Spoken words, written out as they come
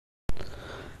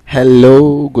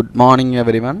Hello, good morning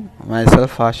everyone.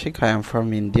 Myself Ashik, I am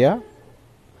from India,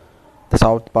 the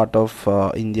south part of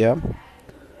India.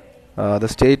 The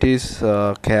state is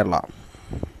Kerala.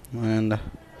 And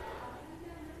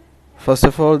first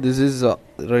of all, this is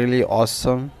really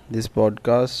awesome. This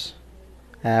podcast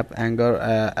app, Anchor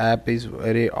app is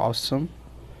very awesome.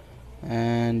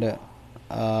 And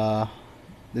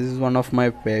this is one of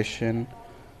my passion.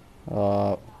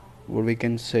 What we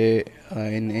can say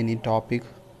in any topic.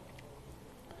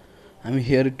 I'm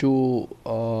here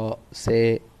to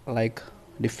say like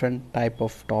different type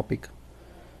of topic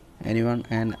anyone,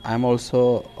 and I'm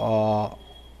also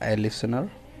a listener.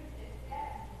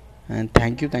 And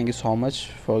thank you so much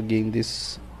for giving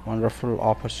this wonderful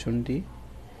opportunity.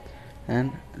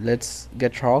 And let's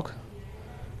get rock.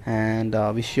 And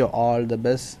wish you all the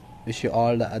best. Wish you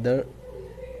all the other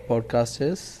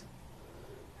podcasters.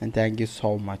 And thank you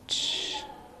so much.